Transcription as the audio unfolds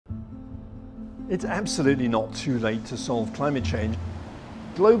It's absolutely not too late to solve climate change.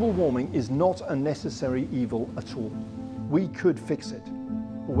 Global warming is not a necessary evil at all. We could fix it,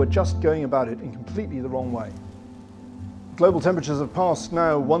 but we're just going about it in completely the wrong way. Global temperatures have passed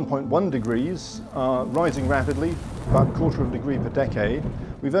now 1.1 degrees, rising rapidly, about a quarter of a degree per decade.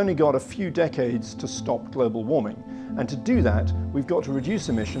 We've only got a few decades to stop global warming. And to do that, we've got to reduce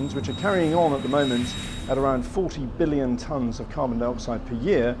emissions, which are carrying on at the moment at around 40 billion tonnes of carbon dioxide per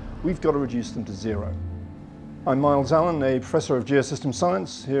year. We've got to reduce them to zero. I'm Myles Allen, a Professor of Geosystem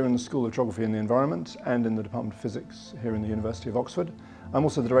Science here in the School of Geography and the Environment and in the Department of Physics here in the University of Oxford. I'm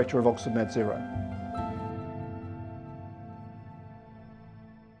also the Director of Oxford Net Zero.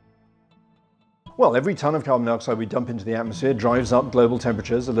 Well, every tonne of carbon dioxide we dump into the atmosphere drives up global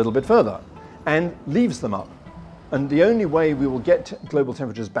temperatures a little bit further and leaves them up. And the only way we will get global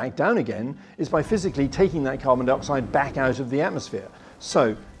temperatures back down again is by physically taking that carbon dioxide back out of the atmosphere.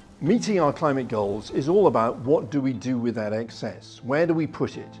 So, meeting our climate goals is all about what do we do with that excess? Where do we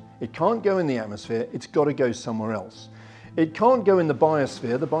put it? It can't go in the atmosphere, it's got to go somewhere else. It can't go in the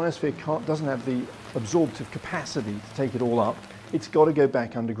biosphere. The biosphere doesn't have the absorptive capacity to take it all up. It's got to go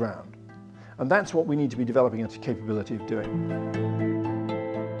back underground. And that's what we need to be developing a capability of doing.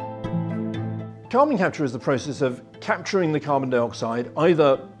 Carbon capture is the process of capturing the carbon dioxide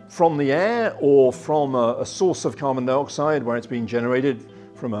either from the air or from a source of carbon dioxide where it's being generated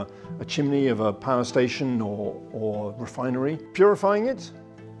from a chimney of a power station or refinery, purifying it,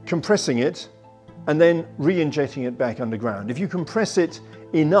 compressing it, and then re-injecting it back underground. If you compress it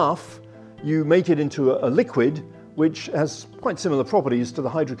enough, you make it into a liquid which has quite similar properties to the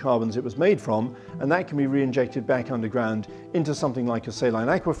hydrocarbons it was made from, and that can be re-injected back underground into something like a saline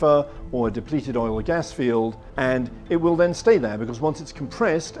aquifer or a depleted oil or gas field, and it will then stay there because once it's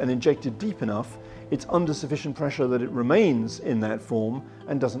compressed and injected deep enough, it's under sufficient pressure that it remains in that form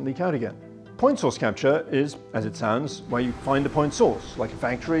and doesn't leak out again. Point source capture is, as it sounds, where you find a point source, like a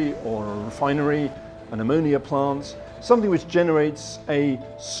factory or a refinery, an ammonia plant, something which generates a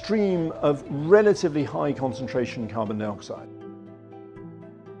stream of relatively high concentration carbon dioxide.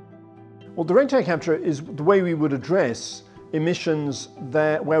 Well, direct air capture is the way we would address emissions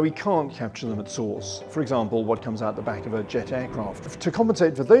where we can't capture them at source. For example, what comes out the back of a jet aircraft. To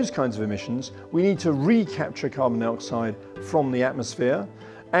compensate for those kinds of emissions, we need to recapture carbon dioxide from the atmosphere.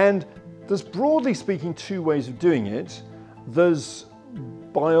 And there's, broadly speaking, two ways of doing it. There's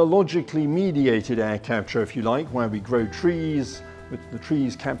biologically mediated air capture, if you like, where we grow trees, the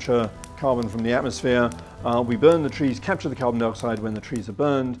trees capture carbon from the atmosphere, we burn the trees, capture the carbon dioxide when the trees are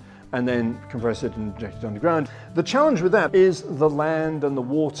burned, and then compress it and inject it underground. The challenge with that is the land and the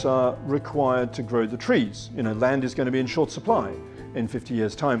water required to grow the trees. You know, land is going to be in short supply in 50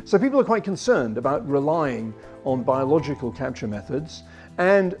 years' time. So people are quite concerned about relying on biological capture methods,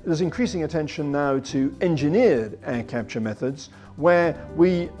 and there's increasing attention now to engineered air capture methods where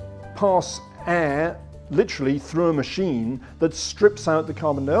we pass air literally through a machine that strips out the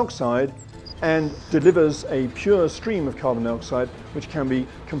carbon dioxide and delivers a pure stream of carbon dioxide which can be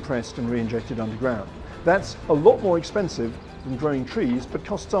compressed and re-injected underground. That's a lot more expensive than growing trees, but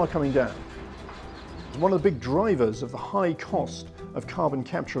costs are coming down. One of the big drivers of the high cost of carbon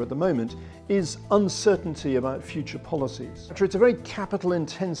capture at the moment is uncertainty about future policies. It's a very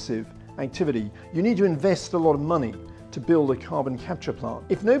capital-intensive activity. You need to invest a lot of money to build a carbon capture plant.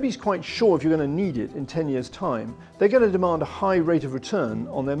 If nobody's quite sure if you're going to need it in 10 years' time, they're going to demand a high rate of return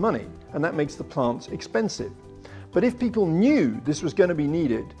on their money, and that makes the plants expensive. But if people knew this was going to be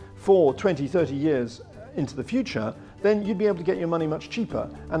needed for 20, 30 years into the future, then you'd be able to get your money much cheaper,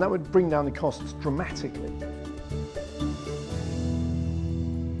 and that would bring down the costs dramatically.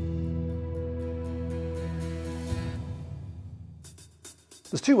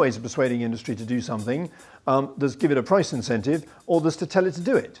 There's two ways of persuading industry to do something. There's give it a price incentive, or there's to tell it to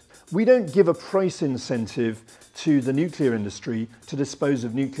do it. We don't give a price incentive to the nuclear industry to dispose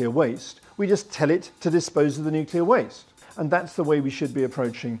of nuclear waste. We just tell it to dispose of the nuclear waste. And that's the way we should be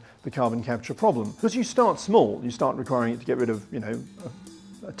approaching the carbon capture problem. Because you start small, you start requiring it to get rid of,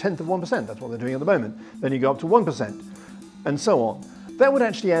 a tenth of 1%, that's what they're doing at the moment. Then you go up to 1%, and so on. That would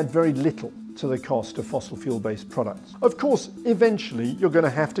actually add very little to the cost of fossil fuel-based products. Of course, eventually you're going to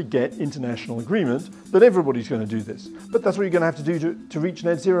have to get international agreement that everybody's going to do this. But that's what you're going to have to do to reach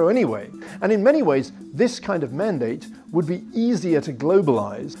net zero anyway. And in many ways, this kind of mandate would be easier to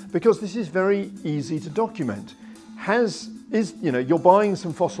globalize because this is very easy to document. You're buying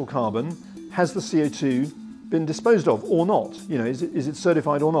some fossil carbon, has the CO2 been disposed of or not? Is it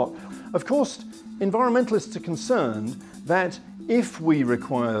certified or not? Of course, environmentalists are concerned that if we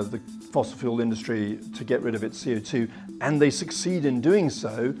require the fossil fuel industry to get rid of its CO2 and they succeed in doing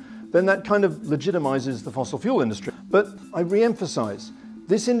so, then that kind of legitimizes the fossil fuel industry. But I re-emphasize,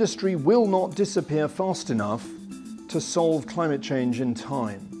 this industry will not disappear fast enough to solve climate change in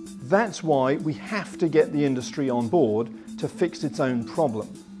time. That's why we have to get the industry on board to fix its own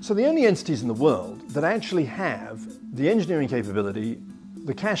problem. So the only entities in the world that actually have the engineering capability,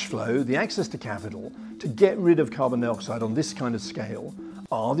 the cash flow, the access to capital to get rid of carbon dioxide on this kind of scale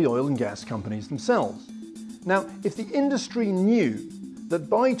are the oil and gas companies themselves. Now, if the industry knew that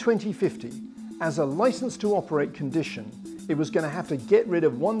by 2050, as a license to operate condition, it was going to have to get rid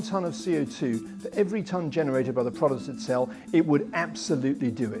of 1 ton of CO2 for every ton generated by the products it sells, it would absolutely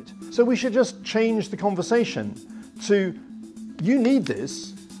do it. So we should just change the conversation to, you need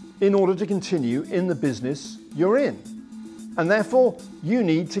this in order to continue in the business you're in. And therefore, you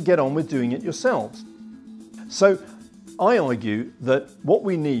need to get on with doing it yourselves. So I argue that what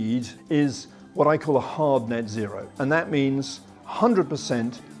we need is what I call a hard net zero. And that means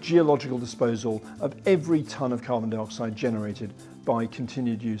 100% geological disposal of every ton of carbon dioxide generated by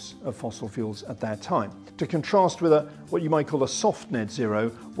continued use of fossil fuels at that time. To contrast with what you might call a soft net zero,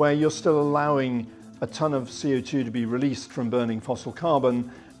 where you're still allowing a ton of CO2 to be released from burning fossil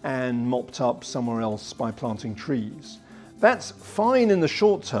carbon and mopped up somewhere else by planting trees. That's fine in the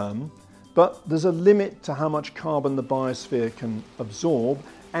short term, but there's a limit to how much carbon the biosphere can absorb,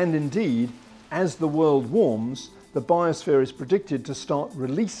 and indeed, as the world warms, the biosphere is predicted to start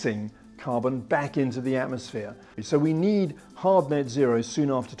releasing carbon back into the atmosphere. So we need hard net zero soon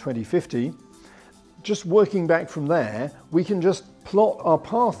after 2050. Just working back from there, we can just plot our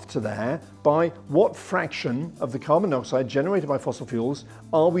path to there by what fraction of the carbon dioxide generated by fossil fuels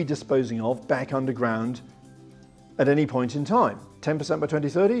are we disposing of back underground at any point in time. 10% by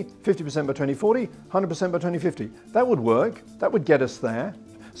 2030, 50% by 2040, 100% by 2050. That would work, that would get us there.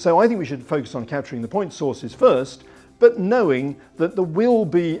 So I think we should focus on capturing the point sources first, but knowing that there will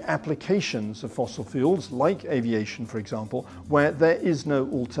be applications of fossil fuels, like aviation, for example, where there is no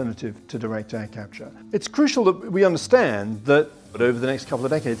alternative to direct air capture. It's crucial that we understand that over the next couple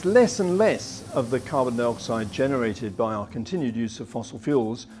of decades, less and less of the carbon dioxide generated by our continued use of fossil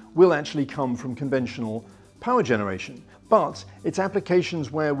fuels will actually come from conventional power generation. But it's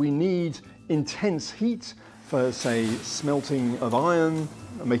applications where we need intense heat for, say, smelting of iron,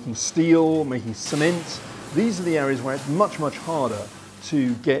 making steel, making cement. These are the areas where it's much, much harder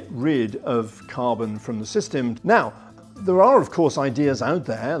to get rid of carbon from the system. Now, there are, of course, ideas out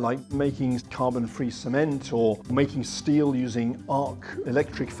there like making carbon-free cement or making steel using arc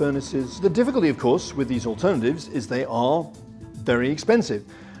electric furnaces. The difficulty, of course, with these alternatives is they are very expensive.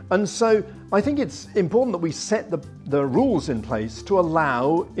 And so I think it's important that we set the rules in place to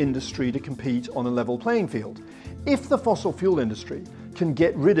allow industry to compete on a level playing field. If the fossil fuel industry can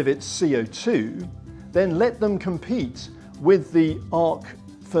get rid of its CO2, then let them compete with the arc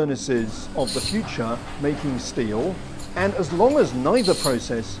furnaces of the future making steel. And as long as neither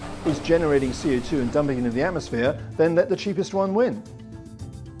process is generating CO2 and dumping it into the atmosphere, then let the cheapest one win.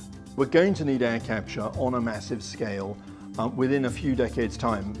 We're going to need air capture on a massive scale within a few decades'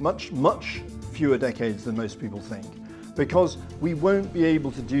 time, much fewer decades than most people think, because we won't be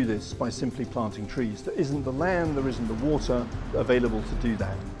able to do this by simply planting trees. There isn't the land, there isn't the water available to do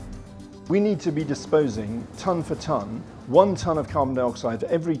that. We need to be disposing, ton for ton, 1 ton of carbon dioxide for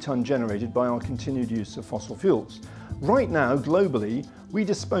every ton generated by our continued use of fossil fuels. Right now, globally, we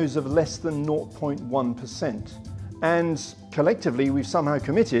dispose of less than 0.1%. And collectively, we've somehow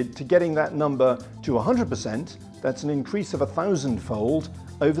committed to getting that number to 100%. That's an increase of 1,000-fold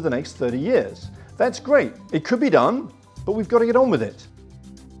over the next 30 years. That's great. It could be done, but we've got to get on with it.